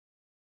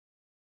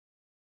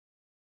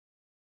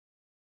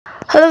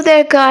Hello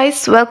there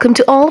guys, welcome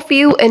to all of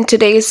you in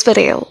today's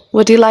video.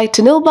 Would you like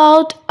to know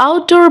about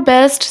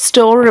Outdoorbest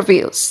Store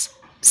Reviews?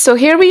 So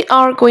here we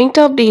are going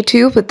to update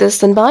you with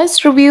this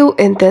unbiased review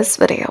in this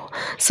video.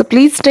 So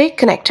please stay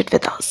connected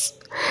with us.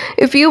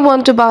 If you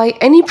want to buy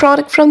any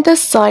product from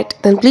this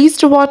site, then please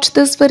do watch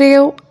this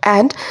video.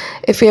 And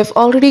if you have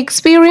already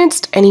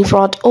experienced any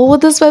fraud over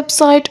this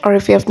website, or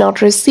if you have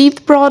not received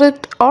the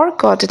product or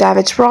got a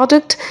damaged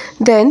product,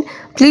 then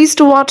please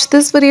do watch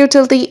this video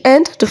till the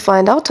end to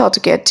find out how to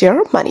get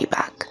your money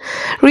back.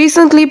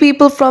 Recently,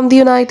 people from the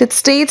United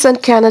States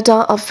and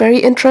Canada are very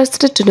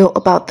interested to know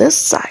about this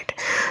site.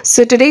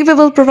 So today we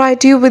will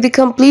provide you with the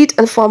complete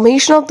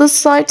information of this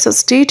site, so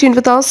stay tuned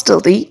with us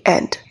till the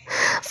end.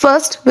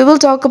 First, we will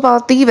talk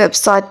about the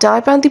website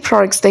type and the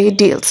products that it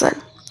deals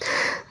in.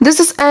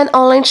 This is an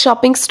online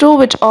shopping store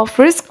which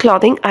offers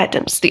clothing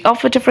items. They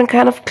offer different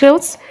kind of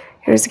clothes.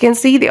 Here as you can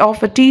see, they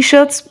offer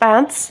t-shirts,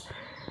 pants,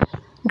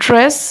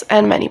 dress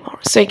and many more.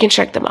 So you can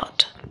check them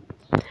out.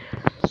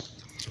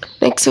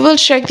 Next, we will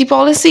check the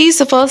policies.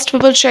 So first, we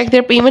will check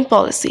their payment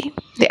policy.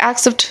 They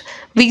accept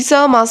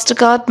Visa,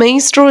 MasterCard,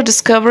 Maestro,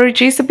 Discover,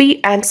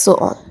 JCB and so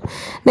on.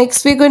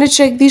 Next, we're going to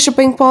check the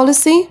shipping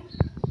policy.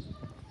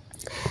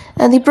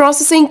 And the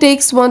processing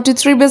takes 1 to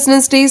 3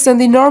 business days and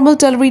the normal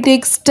delivery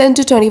takes 10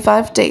 to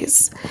 25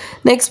 days.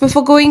 Next,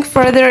 before going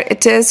further,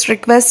 it is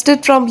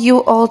requested from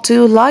you all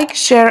to like,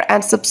 share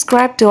and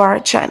subscribe to our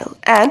channel.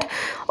 And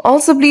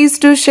also please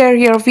do share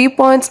your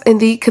viewpoints in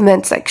the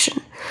comment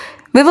section.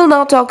 We will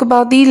now talk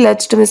about the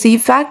legitimacy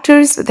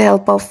factors with the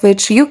help of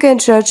which you can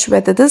judge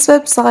whether this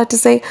website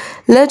is a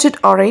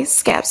legit or a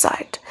scam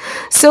site.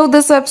 So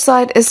this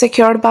website is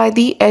secured by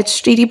the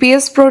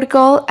HTTPS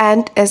protocol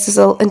and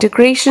SSL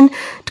integration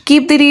to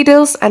keep the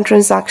details and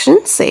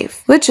transactions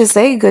safe, which is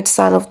a good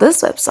sign of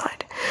this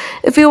website.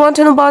 If you want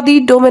to know about the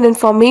domain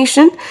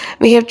information,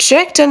 we have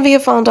checked and we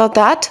have found out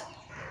that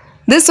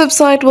this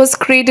website was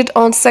created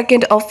on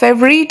 2nd of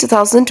February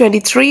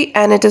 2023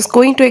 and it is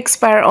going to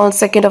expire on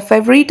 2nd of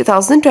February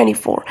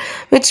 2024,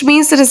 which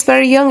means it is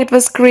very young. It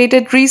was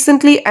created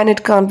recently and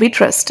it can't be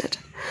trusted.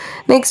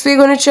 Next, we're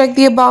going to check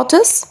the About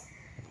Us.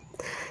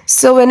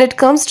 So when it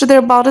comes to their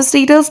About Us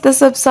details, this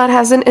website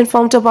hasn't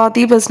informed about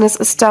the business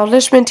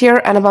establishment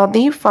here and about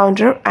the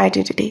founder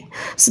identity.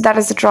 So that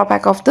is the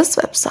drawback of this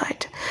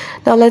website.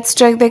 Now let's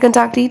check their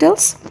contact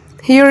details.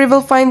 Here you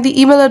will find the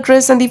email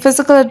address and the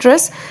physical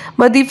address,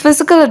 but the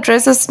physical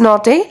address is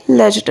not a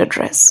legit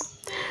address.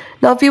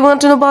 Now if you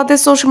want to know about their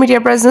social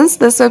media presence,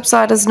 this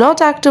website is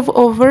not active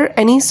over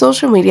any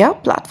social media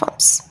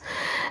platforms.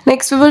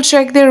 Next, we will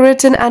check their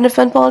written and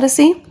refund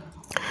policy.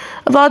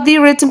 About the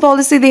written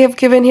policy, they have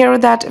given here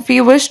that if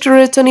you wish to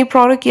return a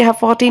product, you have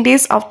 14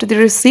 days after the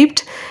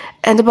receipt.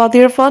 And about the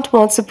refund,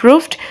 once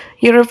approved,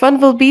 your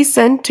refund will be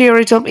sent to your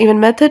original payment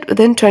method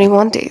within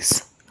 21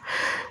 days.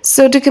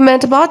 So to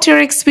comment about your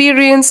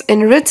experience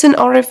in written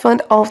or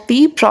refund of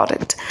the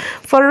product.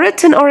 For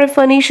written or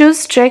refund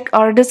issues, check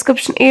our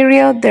description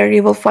area. There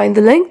you will find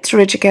the link through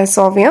which you can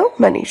solve your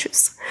money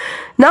issues.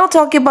 Now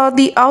talking about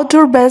the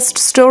Outdoorbest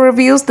Store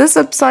Reviews, this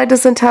website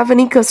doesn't have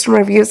any customer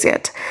reviews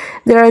yet.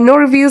 There are no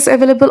reviews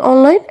available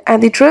online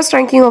and the trust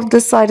ranking of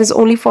this site is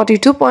only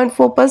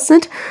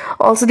 42.4%.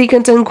 Also, the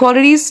content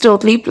quality is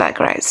totally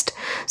plagiarized.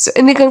 So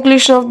in the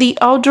conclusion of the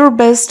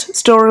Outdoorbest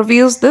Store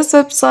Reviews, this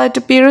website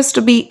appears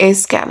to be a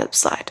scam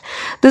website.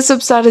 This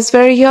website is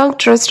very young,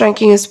 trust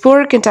ranking is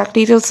poor, contact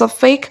details are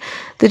fake,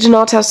 they do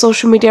not have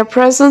social media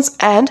presence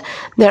and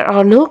there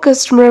are no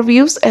customer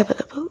reviews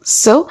available.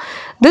 So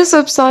this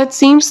website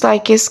seems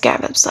like a scam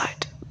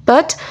website.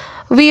 But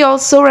we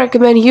also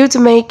recommend you to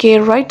make a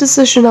right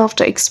decision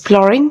after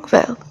exploring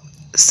well.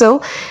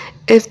 So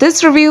if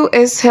this review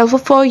is helpful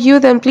for you,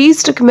 then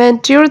please do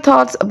comment your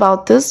thoughts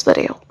about this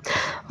video.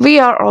 We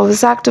are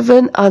always active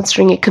in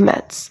answering your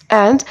comments.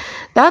 And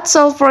that's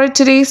all for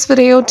today's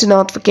video. Do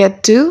not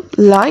forget to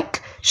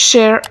like,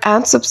 share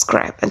and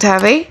subscribe and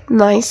have a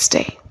nice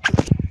day.